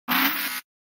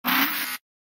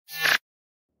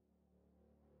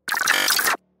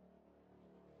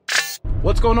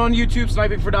What's going on YouTube,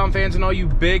 Sniping for Dom fans and all you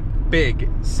big,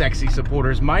 sexy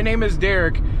supporters? My name is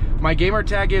Derek. My gamer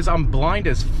tag is I'm blind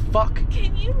as fuck.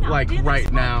 Can you not like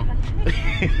right now?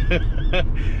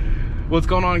 What's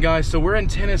going on, guys? So we're in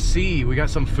Tennessee. We got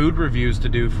some food reviews to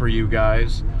do for you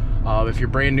guys. If you're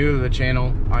brand new to the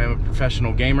channel, I am a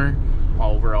professional gamer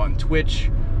over on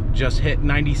Twitch. Just hit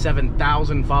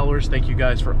 97,000 followers. Thank you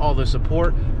guys for all the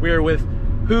support. We are with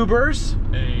Hoobers.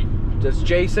 Hey. That's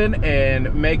Jason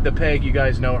and Meg the Peg. You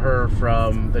guys know her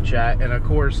from the chat. And of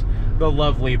course, the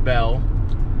lovely Belle.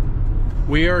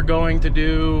 We are going to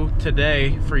do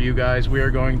today for you guys, we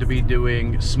are going to be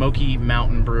doing Smoky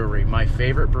Mountain Brewery. My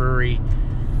favorite brewery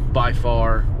by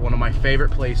far. One of my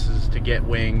favorite places to get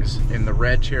wings. And the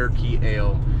Red Cherokee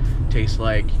Ale tastes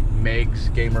like Meg's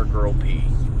Gamer Girl Pee.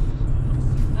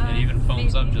 It even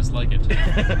foams up just like it.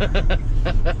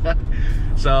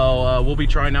 So we'll be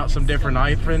trying out some different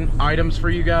items for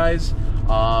you guys,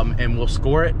 and we'll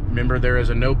score it. Remember, there is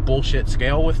a no bullshit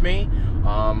scale with me.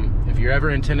 If you're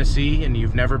ever in Tennessee and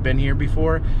you've never been here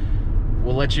before,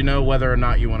 we'll let you know whether or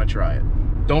not you want to try it.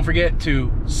 Don't forget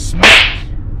to smack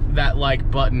that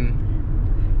like button.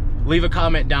 Leave a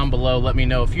comment down below. Let me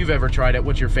know if you've ever tried it,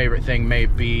 what your favorite thing may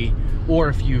be, or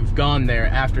if you've gone there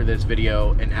after this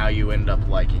video and how you end up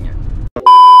liking it.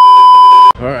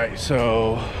 All right,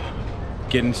 so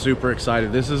getting super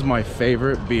excited. This is my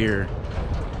favorite beer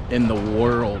in the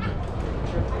world.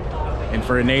 And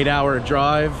for an 8-hour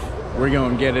drive, we're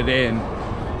gonna get it in.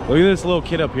 Look at this little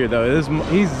kid up here though.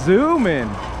 He's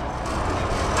zooming.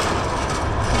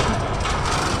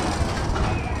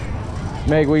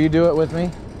 Meg, will you do it with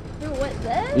me? Do what,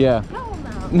 this? Yeah. Hell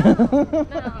no. No.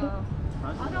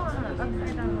 I don't want to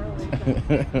upside down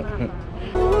really.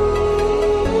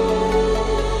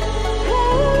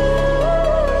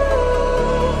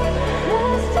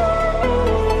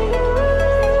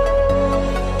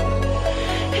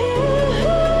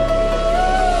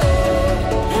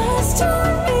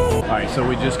 Alright, so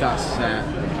we just got set.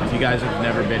 If you guys have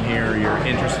never been here, or you're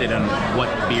interested in what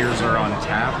beers are on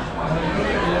tap,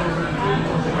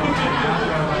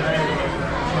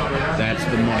 that's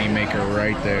the money maker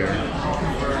right there.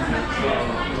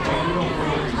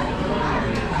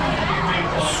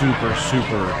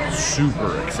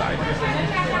 Super excited.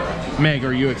 Meg,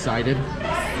 are you excited?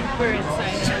 Super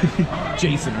excited.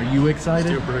 Jason, are you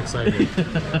excited? Super excited.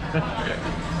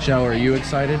 Shell, are you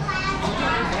excited?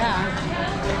 Yeah.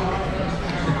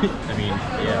 I mean,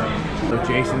 yeah. So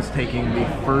Jason's taking the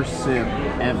first sip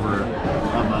ever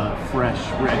of a fresh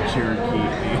Red Cherokee.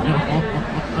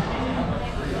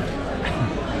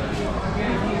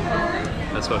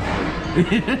 That's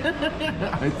fucking good.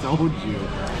 I told you.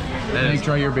 Meg,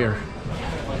 try your beer.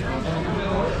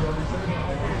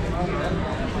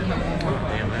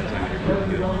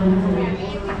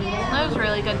 That was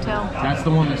really good too. That's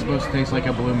the one that's supposed to taste like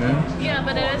a Blue Moon? Yeah,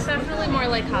 but it is definitely more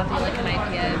like hoppy, like an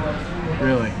IPA.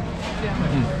 Really?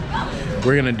 Yeah.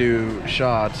 We're gonna do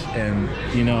shots, and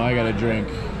you know I gotta drink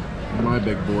my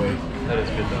big boy. That is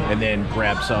good though. And then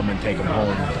grab some and take them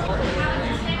home.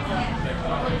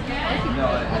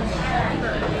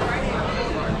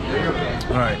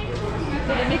 All right.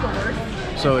 Did it make it worse?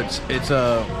 So it's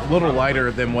a little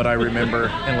lighter than what I remember,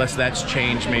 unless that's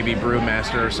changed, maybe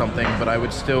Brewmaster or something, but I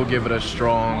would still give it a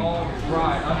strong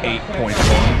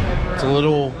 8.1. It's a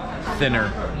little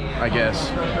thinner, I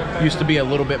guess. Used to be a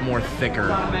little bit more thicker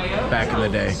back in the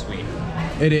day.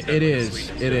 It is.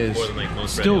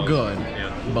 Still good,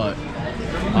 but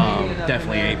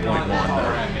definitely 8.1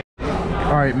 though.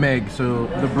 All right, Meg, so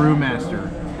the Brewmaster,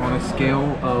 on a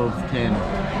scale of 10,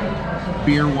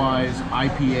 beer-wise,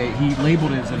 IPA, he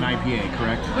labeled it as an IPA,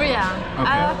 correct? Oh yeah. Okay.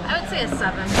 I would say a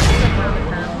 7.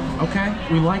 Okay,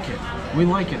 we like it. We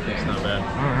like it there. It's not bad.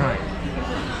 All right.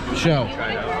 Shell.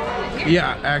 Try it out.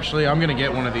 Yeah, actually, I'm gonna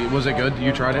get one of these. Was it good?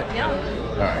 You tried it? Yeah.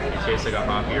 All right. It tastes like a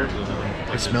hoppier.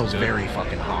 Like It smells very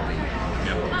fucking hoppy.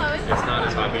 Yep. Oh, It's not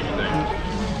as hoppy as you think.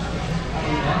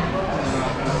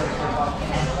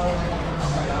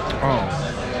 Oh.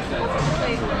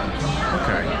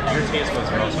 Okay. Your taste buds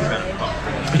are also kind of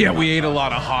pumped. Yeah, we ate a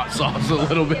lot of hot sauce a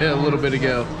little bit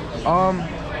ago.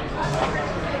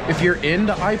 If you're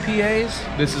into IPAs,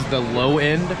 this is the low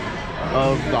end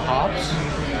of the hops.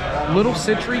 Little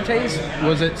citry taste.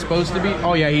 Was it supposed to be?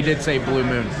 Oh yeah, he did say Blue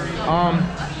Moon.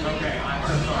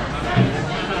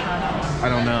 I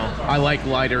don't know. I like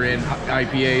lighter end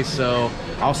IPAs, so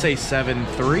I'll say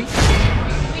 7.3.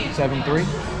 7.3.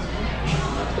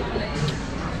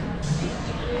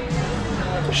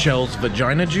 Shell's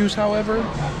vagina juice, however,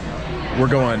 we're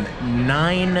going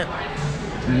 -9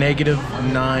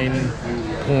 -9,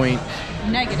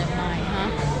 huh?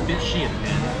 Did she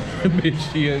admit?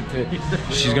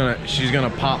 she's gonna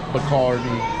pop Bacardi.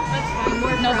 That's fine.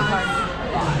 More no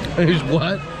Bacardi. There's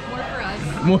what?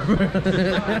 More for us.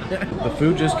 More. The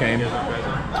food just came.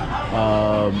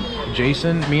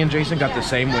 Me and Jason got the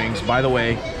same wings. By the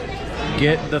way,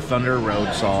 get the Thunder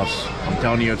Road sauce. I'm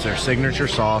telling you, it's their signature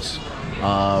sauce.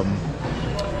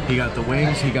 He got the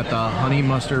wings. He got the honey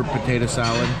mustard potato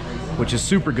salad, which is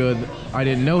super good. I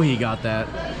didn't know he got that,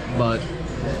 but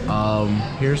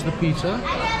here's the pizza.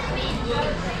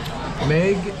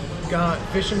 Meg got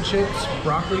fish and chips,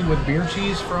 broccoli with beer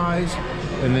cheese fries,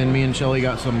 and then me and Shelly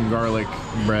got some garlic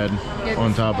bread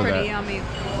on top of that. Yummy.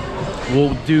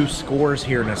 We'll do scores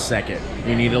here in a second.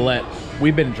 You need to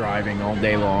we've been driving all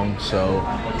day long, so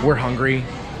we're hungry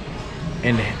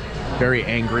and very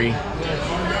angry.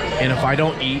 And if I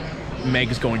don't eat,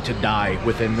 Meg's going to die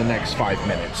within the next 5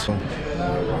 minutes. So,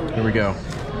 here we go.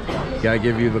 Gotta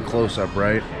give you the close-up,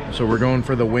 right? So we're going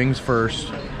for the wings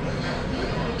first.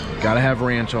 Gotta have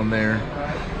ranch on there.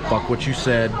 Fuck what you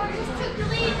said.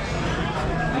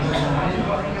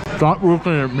 Stop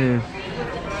looking at me.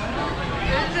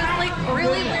 That's just like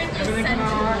really weird to send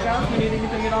to. Need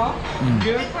anything at all?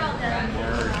 Good.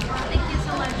 Thank you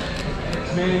so much.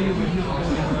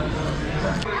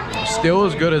 Still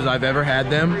as good as I've ever had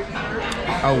them.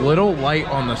 A little light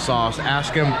on the sauce.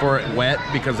 Ask him for it wet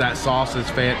because that sauce is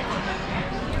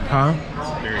Huh?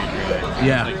 Very dry.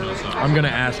 Yeah. Like no sauce. I'm gonna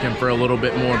ask him for a little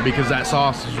bit more because that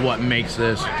sauce is what makes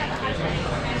this.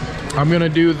 I'm gonna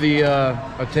do the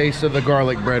a taste of the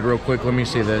garlic bread real quick. Let me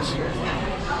see this.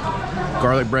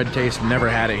 Garlic bread taste. Never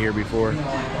had it here before.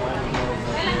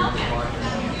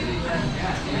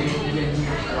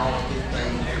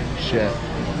 Shit.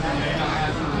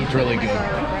 It's really good.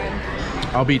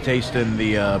 I'll be tasting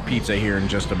the pizza here in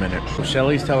just a minute.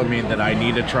 Shelly's telling me that I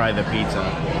need to try the pizza.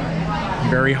 I'm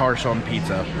very harsh on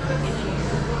pizza.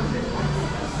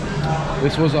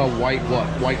 This was a white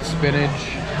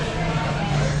spinach.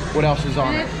 What else is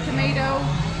on it? Tomato.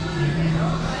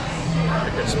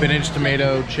 Spinach,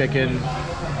 tomato, chicken,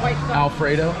 White sauce.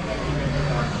 Alfredo.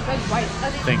 That's white.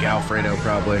 I think Alfredo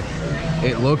probably.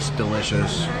 It looks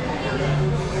delicious.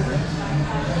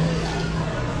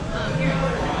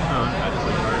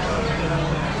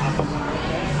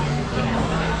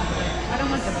 I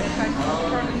don't want the fish.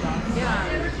 Yeah.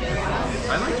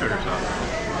 I like tartar sauce.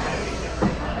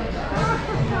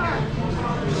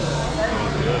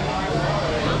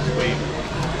 Sweet.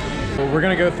 Well, we're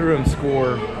gonna go through and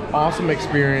score. Awesome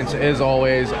experience as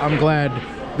always. I'm glad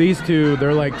these two,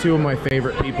 they're like two of my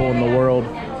favorite people in the world.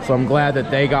 So I'm glad that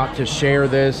they got to share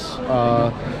this.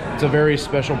 It's a very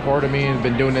special part of me and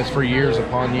been doing this for years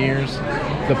upon years.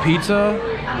 The pizza,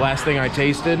 last thing I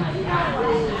tasted,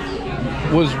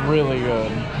 was really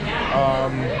good.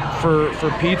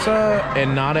 For pizza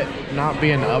and not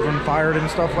being oven fired and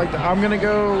stuff like that, I'm gonna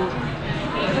go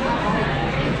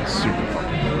super fun.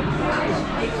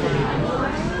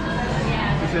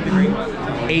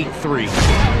 8-3.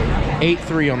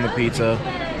 8-3 on the pizza.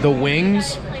 The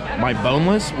wings, my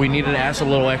boneless, we needed to add a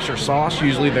little extra sauce.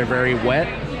 Usually they're very wet.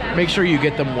 Make sure you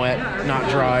get them wet, not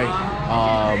dry.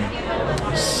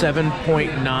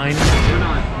 7.9.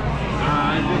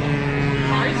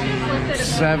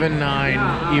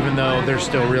 7.9, even though they're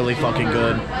still really fucking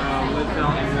good.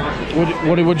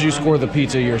 What would you score the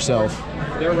pizza yourself?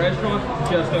 Their restaurant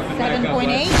just opened back up.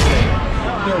 7.8.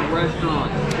 Their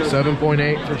restaurant.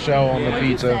 7.8 for show on the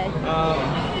pizza.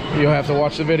 You'll have to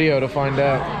watch the video to find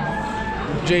out.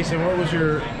 Jason, what was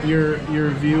your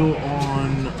view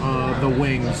on the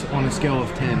wings on a scale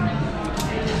of 10?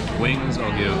 Wings,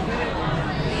 I'll give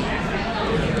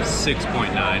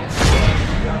 6.9.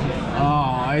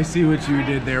 Oh, I see what you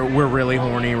did there. We're really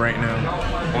horny right now.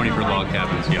 Horny for log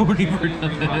cabins, yeah. Horny for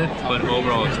But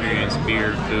overall experience,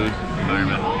 beer, food,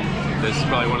 environment. This is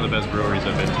probably one of the best breweries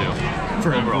I've been to.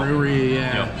 For overall. a brewery,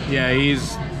 yeah. Yep. Yeah,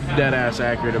 he's dead ass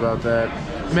accurate about that.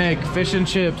 Meg, fish and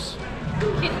chips.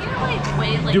 Can you like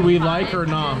wait like Do we 5 like or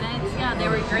not? minutes? Yeah, they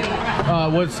were great.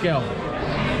 What scale? 10,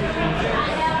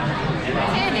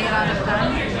 8 out of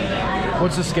 10.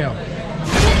 What's the scale? 8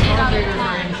 out of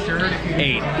 10.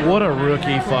 8. What a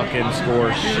rookie fucking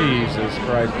score. Jesus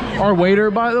Christ. Our waiter,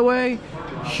 by the way,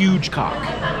 huge cock.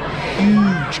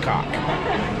 Huge cock.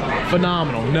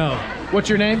 Phenomenal. No. What's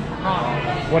your name?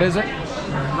 Ronald. What is it?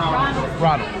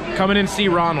 Ronald. Come in and see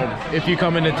Ronald if you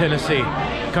come into Tennessee.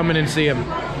 Come in and see him.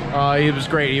 He was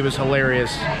great. He was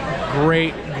hilarious.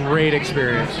 Great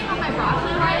experience.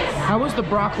 How was the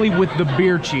broccoli with the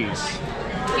beer cheese?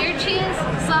 Beer cheese,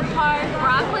 subpar,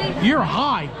 broccoli. You're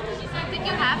high. Did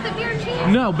you have the beer cheese?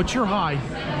 No, but you're high.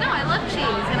 No, I love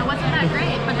cheese, and it wasn't that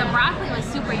great. But the broccoli was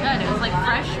super good. It was like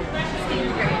fresh,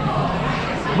 steamed great.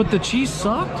 But the cheese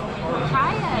sucked?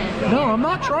 Try it. No, I'm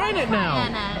not trying it now.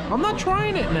 Trying it. I'm not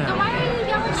trying it So now. why are you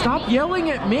yelling Stop at me? yelling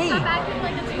at me. Stop acting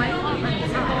like it's my fault.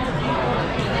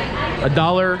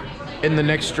 $1 in the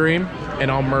next stream,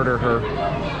 and I'll murder her. $1.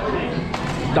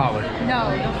 No,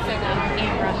 don't say that on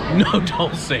camera. No,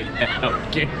 don't say that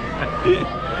on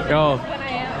camera. Yo. When I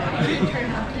am, you're gonna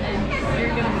turn up and you're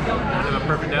gonna be going I have a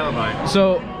perfect alibi.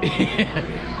 So,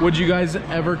 would you guys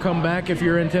ever come back if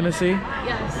you're in Tennessee?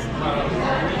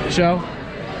 Yes. Shell?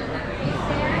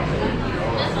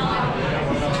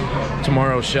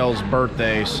 Tomorrow's Shell's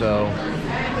birthday, so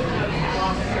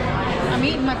I'm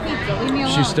eating my pizza. Leave me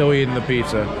alone. she's still eating the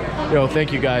pizza. Yo,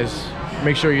 thank you guys.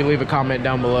 Make sure you leave a comment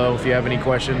down below if you have any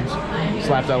questions.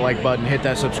 Slap that like button, hit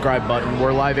that subscribe button.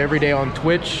 We're live every day on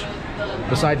Twitch.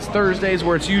 Besides Thursdays,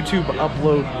 where it's YouTube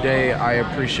upload day, I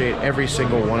appreciate every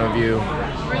single one of you.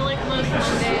 Really close to the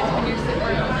days when you're super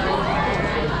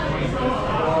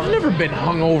I've never been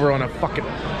hungover on a fucking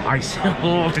ice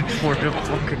hill for the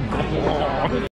fucking goal.